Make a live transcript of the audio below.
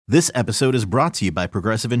This episode is brought to you by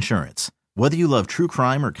Progressive Insurance. Whether you love true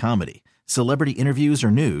crime or comedy, celebrity interviews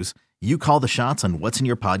or news, you call the shots on what's in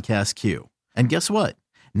your podcast queue. And guess what?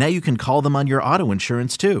 Now you can call them on your auto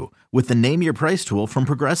insurance too with the Name Your Price tool from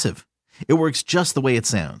Progressive. It works just the way it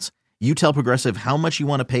sounds. You tell Progressive how much you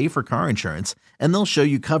want to pay for car insurance, and they'll show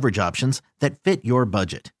you coverage options that fit your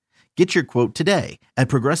budget. Get your quote today at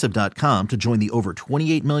Progressive.com to join the over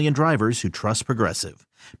 28 million drivers who trust Progressive.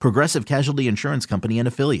 Progressive Casualty Insurance Company and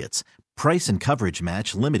Affiliates. Price and coverage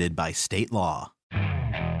match limited by state law.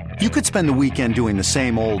 You could spend the weekend doing the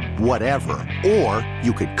same old whatever, or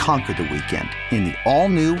you could conquer the weekend in the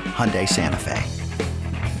all-new Hyundai Santa Fe.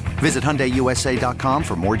 Visit HyundaiUSA.com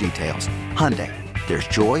for more details. Hyundai, there's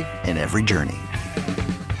joy in every journey.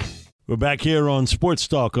 We're back here on Sports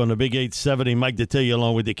Talk on the Big 870. Mike Detillier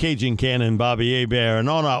along with the Cajun Cannon, Bobby Hebert, and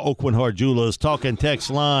on our Oakland Heart Jewelers Talk and Text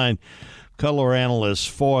line, color analyst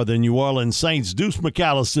for the New Orleans Saints, Deuce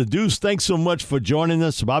McAllister. Deuce, thanks so much for joining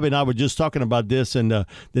us. Bobby and I were just talking about this and the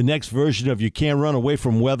next version of You Can't Run Away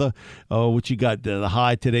from Weather, which you got the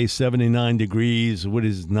high today, 79 degrees. What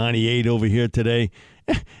is 98 over here today?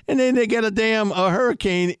 And then they get a damn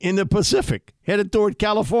hurricane in the Pacific headed toward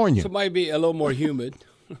California. So it might be a little more humid.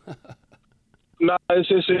 No,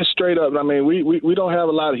 it's straight up. I mean, we don't have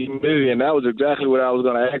a lot of humidity, and that was exactly what I was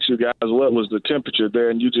going to ask you guys. What was the temperature there?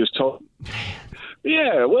 And you just told.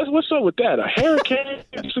 Yeah, what's up with that? A hurricane?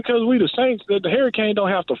 It's because we the Saints. The hurricane don't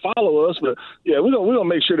have to follow us, but yeah, we're gonna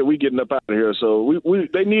make sure that we getting up out of here. So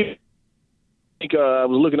they need. I think I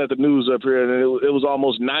was looking at the news up here, and it was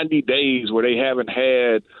almost 90 days where they haven't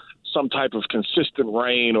had some type of consistent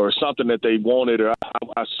rain or something that they wanted. Or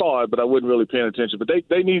I saw it, but I wasn't really paying attention. But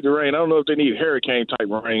they need the rain. I don't know if they need hurricane-type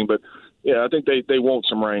rain, but, yeah, I think they want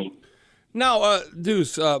some rain. Now,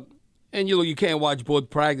 Deuce, and you can't watch both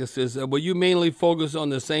practices. Will you mainly focus on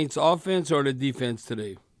the Saints' offense or the defense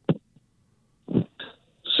today?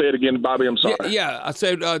 Say it again, Bobby. I'm sorry. Yeah, I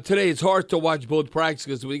said today it's hard to watch both practices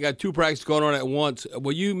because we got two practices going on at once.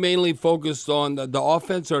 Will you mainly focus on the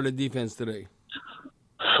offense or the defense today?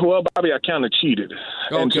 Well, Bobby, I kind of cheated,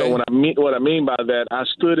 okay. And so what I mean by that, I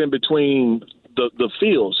stood in between the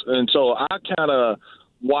fields, and so I kind of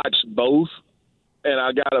watched both, and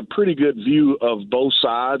I got a pretty good view of both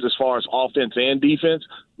sides as far as offense and defense.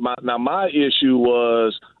 My issue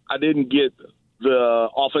was I didn't get the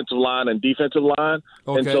offensive line and defensive line.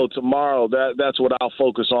 Okay. And so tomorrow that's what I'll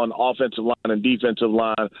focus on, offensive line and defensive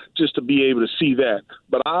line, just to be able to see that.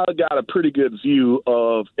 But I got a pretty good view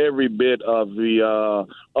of every bit of the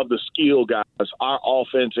skill guys, our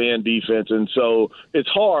offense and defense. And so it's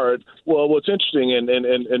hard. Well, what's interesting, and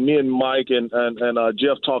me and Mike and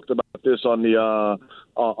Jeff talked about this on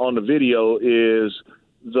the video, is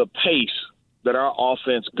the pace that our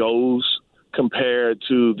offense goes compared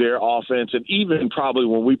to their offense. And even probably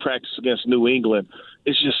when we practice against New England,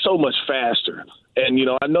 it's just so much faster. And,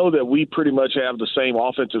 I know that we pretty much have the same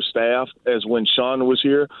offensive staff as when Sean was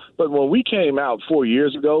here. But when we came out 4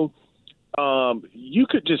 years ago, you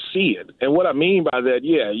could just see it. And what I mean by that,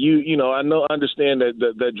 I understand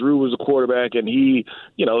that Drew was a quarterback and he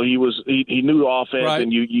knew the offense, right.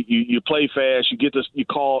 And you play fast, you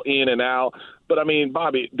call in and out. But I mean,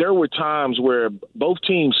 Bobby, there were times where both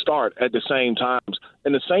teams start at the same times,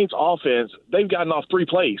 and the Saints offense, they've gotten off 3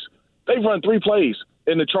 plays. They've run 3 plays,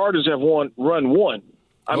 and the Chargers have run 1.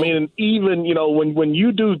 I mean, even, when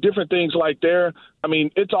you do different things like there, I mean,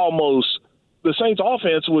 it's almost the Saints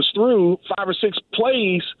offense was through 5 or 6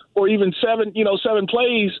 plays or even 7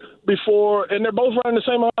 plays before, and they're both running the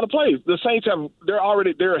same amount of plays. The Saints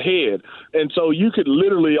they're ahead. And so you could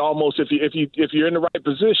literally almost, if you're in the right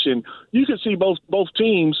position, you could see both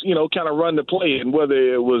teams, kind of run the play. And whether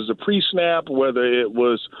it was the pre-snap, whether it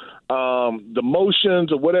was the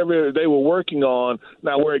motions or whatever they were working on.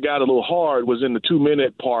 Now, where it got a little hard was in the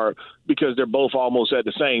 2-minute part because they're both almost at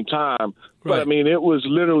the same time. Right. But, I mean, it was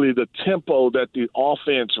literally the tempo that the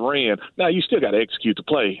offense ran. Now, you still got to execute the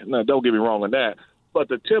play. Now, don't get me wrong on that. But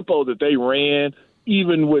the tempo that they ran,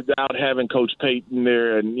 even without having Coach Payton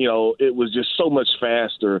there, and, it was just so much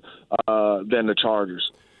faster than the Chargers.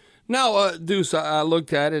 Now, Deuce, I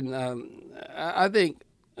looked at it, and I think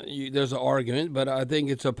there's an argument, but I think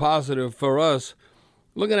it's a positive for us.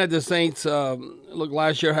 Looking at the Saints,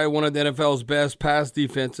 last year had one of the NFL's best pass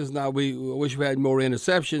defenses. Now, we wish we had more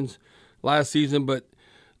interceptions last season, but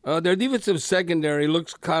their defensive secondary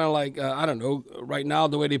looks kind of like, right now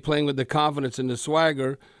the way they're playing with the confidence and the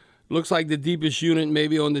swagger, looks like the deepest unit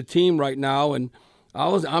maybe on the team right now. And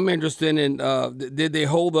I'm interested in, did they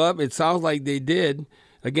hold up? It sounds like they did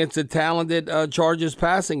against a talented Chargers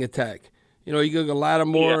passing attack. You go to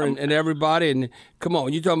Lattimore and everybody. And come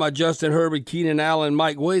on, you're talking about Justin Herbert, Keenan Allen,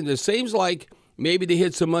 Mike Williams. It seems like maybe they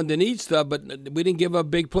hit some underneath stuff, but we didn't give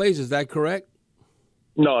up big plays. Is that correct?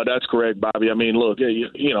 No, that's correct, Bobby. I mean, look, they're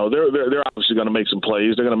obviously going to make some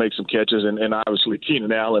plays. They're going to make some catches, and obviously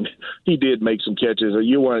Keenan Allen, he did make some catches.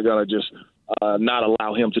 You weren't going to just not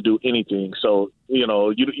allow him to do anything. So, you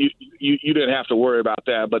didn't have to worry about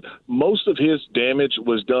that. But most of his damage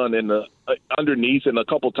was done in the underneath and a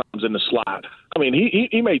couple times in the slot. I mean,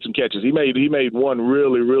 he made some catches. He made one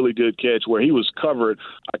really, really good catch where he was covered.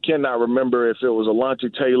 I cannot remember if it was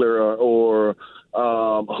Alontae Taylor or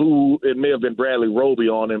who it may have been Bradley Roby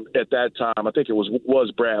on him at that time. I think it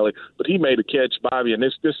was Bradley, but he made a catch, Bobby, and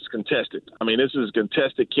this is contested. I mean, this is a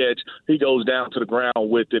contested catch. He goes down to the ground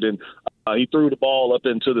with it, and he threw the ball up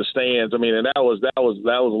into the stands. I mean, and that was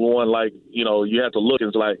one, like, you have to look and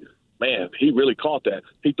it's like, man, he really caught that.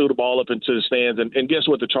 He threw the ball up into the stands, and guess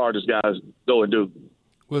what the Chargers guys go and do?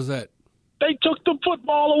 What's that? They took the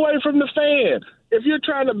football away from the fan. If you're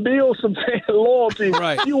trying to build some fan loyalty,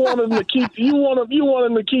 right, you want them to keep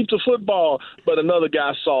the football. But another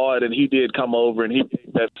guy saw it, and he did come over and he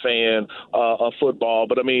gave that fan a football.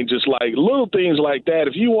 But I mean, just like little things like that.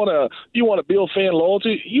 If you want to build fan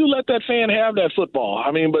loyalty, you let that fan have that football.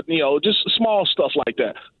 I mean, but just small stuff like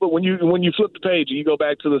that. But when you flip the page and you go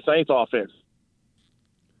back to the Saints offense,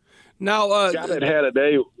 now the guy that had a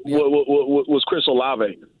day was Chris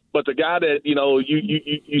Olave. But the guy that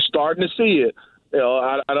you starting to see it.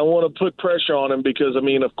 I don't want to put pressure on him because, I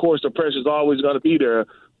mean, of course, the pressure is always going to be there.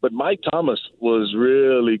 But Mike Thomas was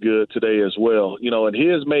really good today as well. And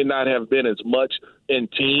his may not have been as much in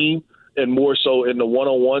team and more so in the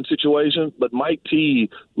one-on-one situation. But Mike T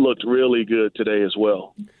looked really good today as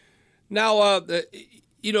well. Now,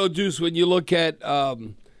 Deuce, when you look at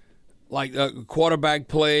quarterback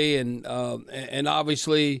play and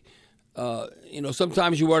obviously,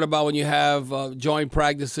 sometimes you worry about when you have joint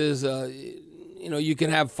practices. You can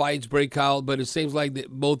have fights break out, but it seems like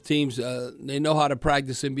both teams, they know how to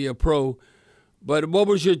practice and be a pro. But what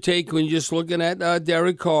was your take when you're just looking at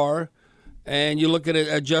Derek Carr and you're looking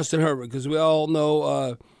at Justin Herbert? Because we all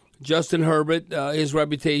know Justin Herbert, his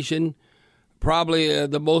reputation, probably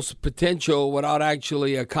the most potential without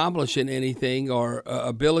actually accomplishing anything or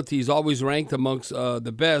abilities, always ranked amongst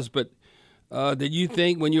the best. But did you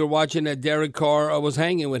think when you were watching that Derek Carr was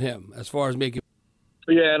hanging with him as far as making?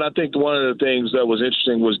 Yeah, and I think one of the things that was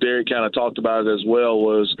interesting was Derek kind of talked about it as well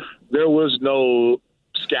was there was no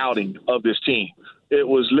scouting of this team. It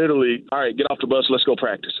was literally, all right, get off the bus, let's go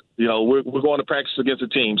practice. We're going to practice against a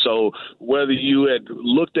team. So whether you had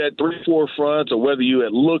looked at 3-4 fronts or whether you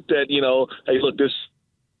had looked at, hey, look, this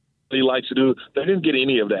he likes to do, they didn't get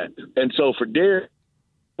any of that. And so for Derek,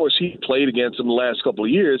 of course, he played against them the last couple of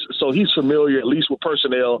years, so he's familiar at least with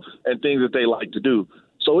personnel and things that they like to do.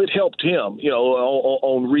 So it helped him,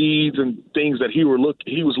 on reads and things that he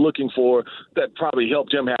was looking for that probably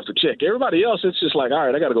helped him have to check. Everybody else, it's just like, all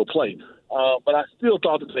right, I got to go play. But I still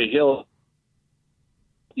thought that they held.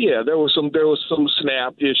 Yeah, there was some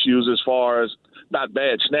snap issues as far as not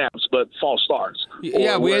bad snaps, but false starts.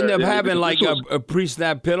 Yeah, we ended up having a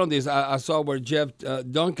pre-snap penalties. I saw where Jeff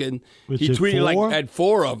Duncan, he tweeted at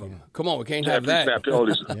 4 of them. Come on, we can't have that. Pre-snap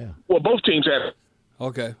penalties. Yeah. Well, both teams had it.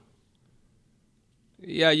 Okay.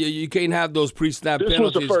 Yeah, you can't have those pre-snap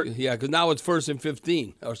penalties. Yeah, because now it's 1st and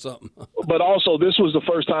 15 or something. But also, this was the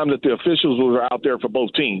first time that the officials were out there for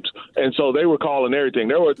both teams, and so they were calling everything.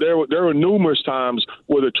 There were numerous times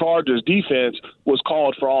where the Chargers' defense was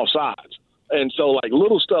called for offsides, and so like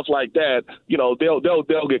little stuff like that,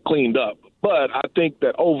 they'll get cleaned up. But I think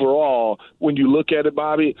that overall, when you look at it,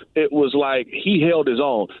 Bobby, it was like he held his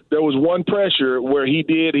own. There was one pressure where he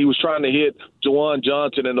was trying to hit Juwan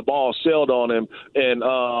Johnson and the ball sailed on him, and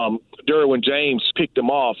Derwin James picked him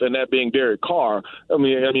off, and that being Derek Carr. And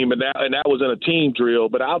that was in a team drill.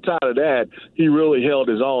 But outside of that, he really held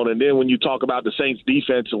his own. And then when you talk about the Saints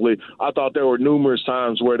defensively, I thought there were numerous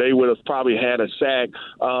times where they would have probably had a sack.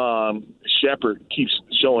 Shepard keeps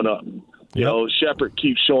showing up. Shepard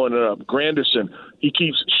keeps showing up. Granderson, he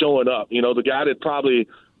keeps showing up. The guy that probably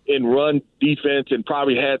in run defense and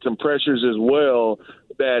probably had some pressures as well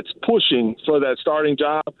that's pushing for that starting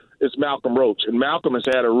job is Malcolm Roach. And Malcolm has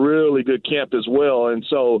had a really good camp as well. And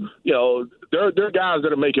so, there are guys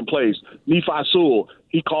that are making plays. Nephi Sewell,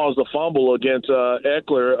 he caused a fumble against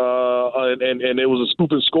Eckler, and it was a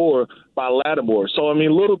scoop and score by Lattimore. So,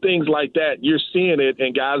 little things like that, you're seeing it,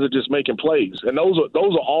 and guys are just making plays. And those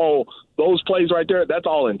are all those plays right there. That's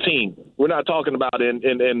all in team. We're not talking about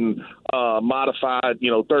in modified,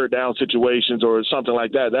 third down situations or something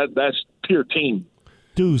like that. That's pure team.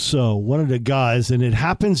 Deuce, one of the guys, and it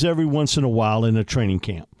happens every once in a while in a training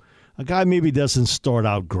camp. A guy maybe doesn't start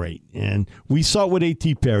out great, and we saw it with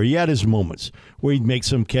A.T. Perry. He had his moments where he'd make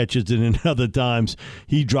some catches, and then other times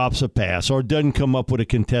he drops a pass or doesn't come up with a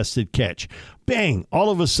contested catch. Bang! All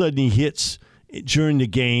of a sudden he hits during the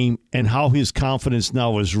game, and how his confidence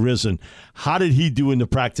now has risen. How did he do in the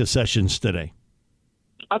practice sessions today?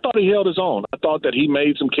 I thought he held his own. I thought that he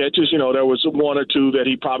made some catches. You know, there was one or two that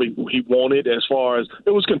he wanted as far as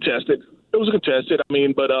it was contested. It was contested. I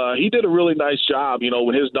mean, but he did a really nice job, you know,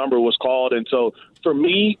 when his number was called. And so for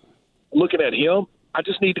me, looking at him, I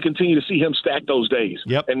just need to continue to see him stack those days.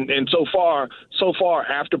 Yep. And so far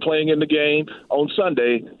after playing in the game on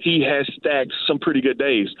Sunday, he has stacked some pretty good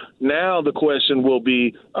days. Now the question will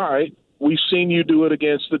be, all right, we've seen you do it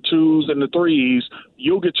against the 2s and the 3s.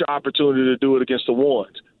 You'll get your opportunity to do it against the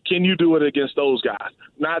 1s. Can you do it against those guys?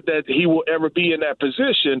 Not that he will ever be in that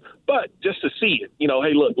position, but just to see it. You know,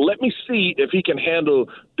 hey, look, let me see if he can handle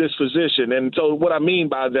this position. And so what I mean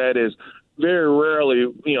by that is very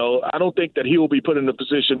rarely, you know, I don't think that he will be put in a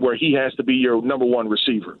position where he has to be your number one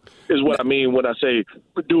receiver, is what I mean when I say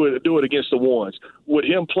do it against the 1s. With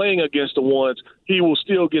him playing against the 1s, he will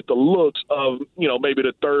still get the looks of, you know, maybe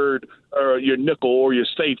the 3rd or your nickel or your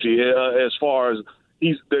safety as far as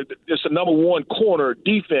it's a number 1 corner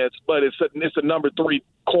defense, but it's a number 3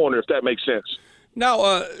 corner, if that makes sense.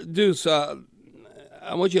 Now, Deuce, I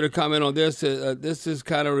want you to comment on this. This is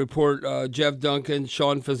kind of report Jeff Duncan,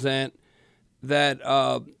 Sean Fazant, that,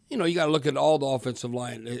 you know, you got to look at all the offensive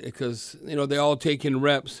line because, you know, they're all taking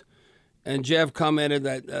reps. And Jeff commented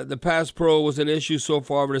that the pass pro was an issue so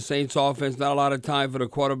far for the Saints offense, not a lot of time for the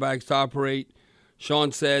quarterbacks to operate.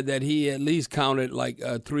 Sean said that he at least counted like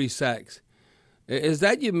 3 sacks. Is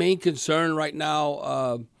that your main concern right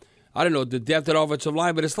now? I don't know, the depth of the offensive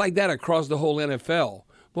line, but it's like that across the whole NFL.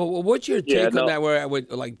 Well, what's your take on that where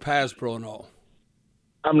with like pass pro and all?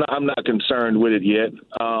 I'm not concerned with it yet.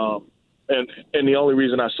 And the only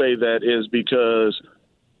reason I say that is because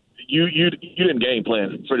you didn't game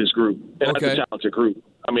plan for this group. And That's a talented group.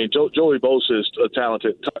 I mean, Joey Bosa is a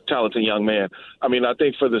talented young man. I mean, I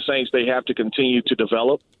think for the Saints, they have to continue to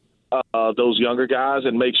develop those younger guys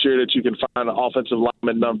and make sure that you can find an offensive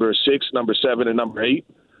lineman number 6, number 7, and number 8.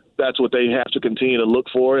 That's what they have to continue to look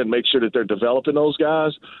for and make sure that they're developing those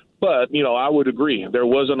guys. But, you know, I would agree. There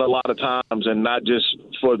wasn't a lot of times, and not just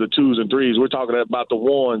for the 2s and 3s. We're talking about the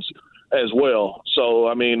 1s as well. So,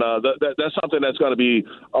 I mean, that's something that's going to be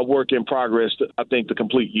a work in progress, I think, the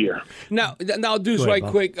complete year. Now Deuce, right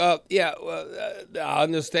quick. I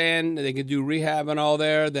understand they can do rehab and all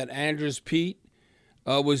there, that Andrews Pete,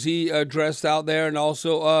 was he dressed out there? And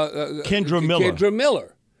also Kendra Miller. Kendra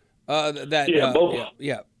Miller. Both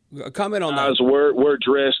comment on guys that. were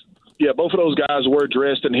dressed. Yeah, both of those guys were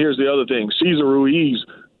dressed. And here's the other thing. Cesar Ruiz,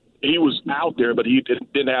 he was out there, but he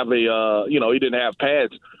didn't have he didn't have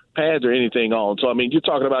pads or anything on. So, I mean, you're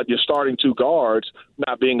talking about your starting 2 guards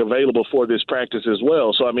not being available for this practice as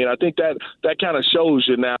well. So, I mean, I think that kind of shows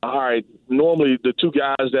you now, all right, normally the 2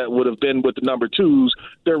 guys that would have been with the number 2s,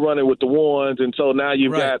 they're running with the 1s. And so now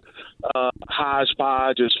you've got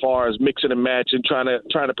hodgepodge as far as mixing and matching, trying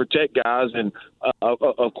to protect guys. And,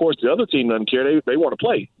 of course, the other team doesn't care. They want to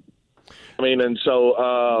play. I mean, and so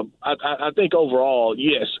I think overall,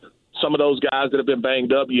 yes, some of those guys that have been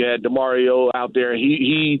banged up, you had DeMario out there.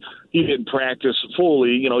 He didn't practice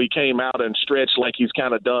fully. You know, he came out and stretched like he's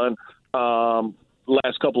kind of done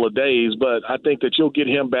last couple of days. But I think that you'll get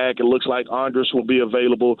him back. It looks like Andres will be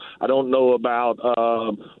available. I don't know about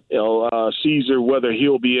Caesar, whether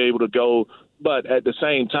he'll be able to go. But at the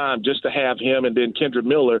same time, just to have him and then Kendra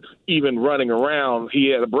Miller even running around, he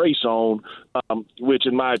had a brace on, which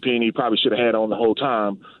in my opinion he probably should have had on the whole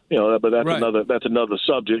time. You know, but that's another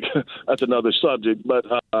subject. That's another subject. But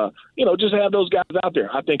just have those guys out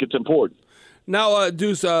there. I think it's important. Now,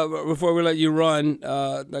 Deuce, before we let you run,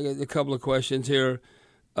 I got a couple of questions here.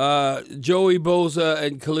 Joey Bosa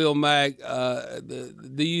and Khalil Mack,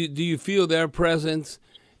 do you feel their presence?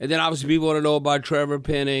 And then obviously people want to know about Trevor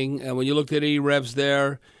Penning, and when you looked at any reps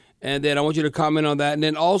there. And then I want you to comment on that. And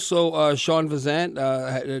then also Sean Fazant,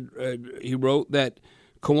 he wrote that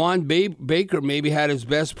Kawan Baker maybe had his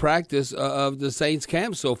best practice of the Saints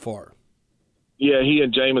camp so far. Yeah, he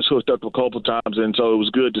and Jameis hooked up a couple times, and so it was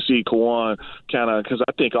good to see Kawan kind of, because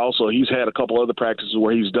I think also he's had a couple other practices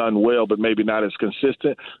where he's done well, but maybe not as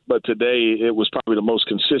consistent. But today it was probably the most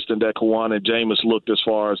consistent that Kawan and Jameis looked as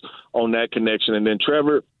far as on that connection. And then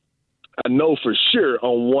Trevor, I know for sure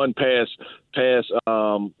on one pass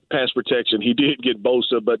protection he did get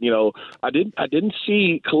Bosa, but I didn't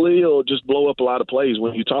see Khalil just blow up a lot of plays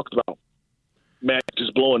when you talked about. Matt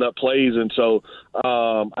just blowing up plays. And so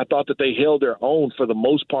I thought that they held their own for the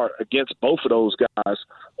most part against both of those guys.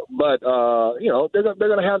 But, they're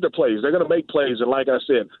going to have their plays. They're going to make plays. And like I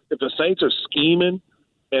said, if the Saints are scheming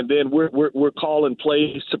and then we're calling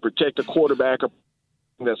plays to protect the quarterback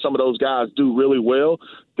that some of those guys do really well,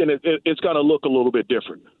 then it's going to look a little bit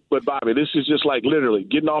different. But, Bobby, this is just like literally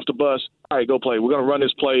getting off the bus. All right, go play. We're going to run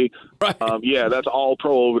this play. Right. That's all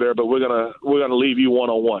pro over there, but we're gonna leave you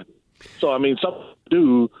one-on-one. So, I mean, something to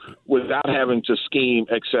do without having to scheme,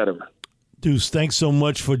 et cetera. Deuce, thanks so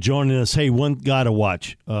much for joining us. Hey, one guy to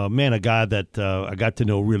watch. A guy that I got to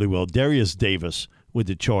know really well, Darius Davis with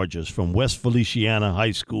the Chargers from West Feliciana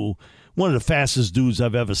High School. One of the fastest dudes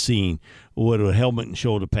I've ever seen with a helmet and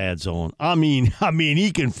shoulder pads on. I mean,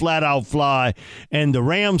 he can flat out fly. And the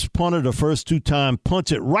Rams punted the first 2 times,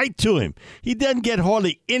 punts it right to him. He doesn't get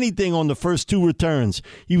hardly anything on the first 2 returns.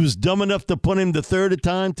 He was dumb enough to punt him the third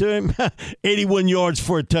time to him. 81 yards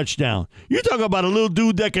for a touchdown. You're talking about a little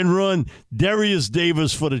dude that can run. Darius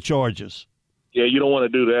Davis for the Chargers. Yeah, you don't want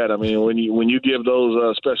to do that. I mean, when you give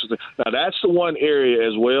those special things. Now, that's the one area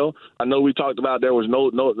as well. I know we talked about there was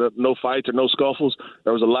no fights or no scuffles.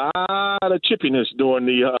 There was a lot of chippiness during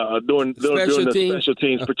the special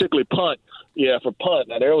teams, particularly punt. Yeah, for punt.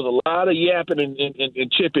 Now, there was a lot of yapping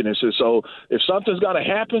and chippiness. And so if something's going to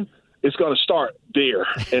happen, it's going to start there,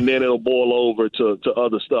 and then it'll boil over to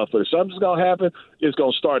other stuff. But if something's going to happen, it's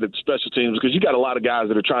going to start at special teams because you got a lot of guys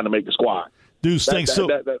that are trying to make the squad. Deuce, that's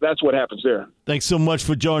what happens there. Thanks so much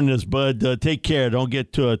for joining us, bud. Take care. Don't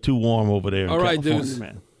get too warm over there. All right, Deuce.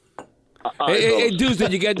 Man. Hey, Deuce,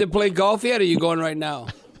 did you get to play golf yet, or are you going right now?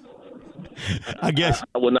 I guess.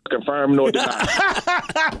 I will not confirm nor deny.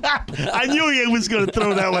 I knew he was going to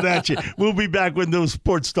throw that one at you. We'll be back with no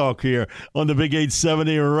sports talk here on the Big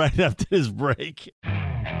 870 right after this break.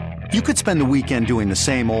 You could spend the weekend doing the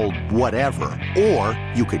same old whatever, or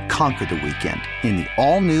you could conquer the weekend in the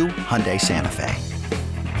all-new Hyundai Santa Fe.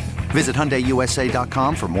 Visit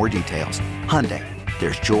HyundaiUSA.com for more details. Hyundai,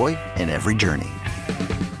 there's joy in every journey.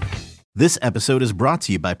 This episode is brought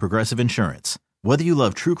to you by Progressive Insurance. Whether you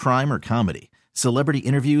love true crime or comedy, celebrity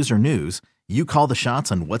interviews or news, you call the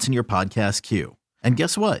shots on what's in your podcast queue. And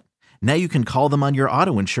guess what? Now you can call them on your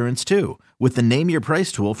auto insurance too with the Name Your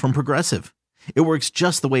Price tool from Progressive. It works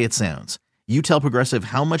just the way it sounds. You tell Progressive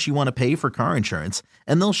how much you want to pay for car insurance,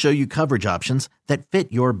 and they'll show you coverage options that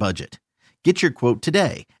fit your budget. Get your quote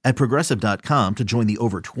today at Progressive.com to join the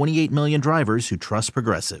over 28 million drivers who trust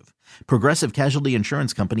Progressive. Progressive Casualty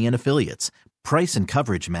Insurance Company and Affiliates. Price and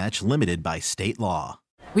coverage match limited by state law.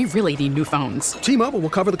 We really need new phones. T-Mobile will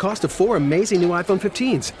cover the cost of 4 amazing new iPhone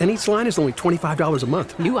 15s, and each line is only $25 a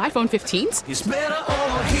month. New iPhone 15s? It's better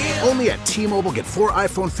over here. Only at T-Mobile, get 4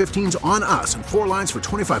 iPhone 15s on us and 4 lines for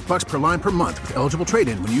 $25 per line per month with eligible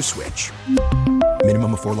trade-in when you switch.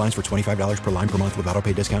 Minimum of 4 lines for $25 per line per month with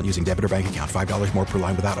autopay discount using debit or bank account. $5 more per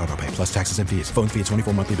line without autopay, plus taxes and fees. Phone fee at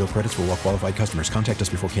 24 monthly bill credits for well-qualified customers. Contact us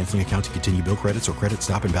before canceling account to continue bill credits or credit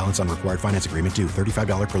stop and balance on required finance agreement due.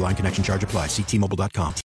 $35 per line connection charge applies. See T-Mobile.com.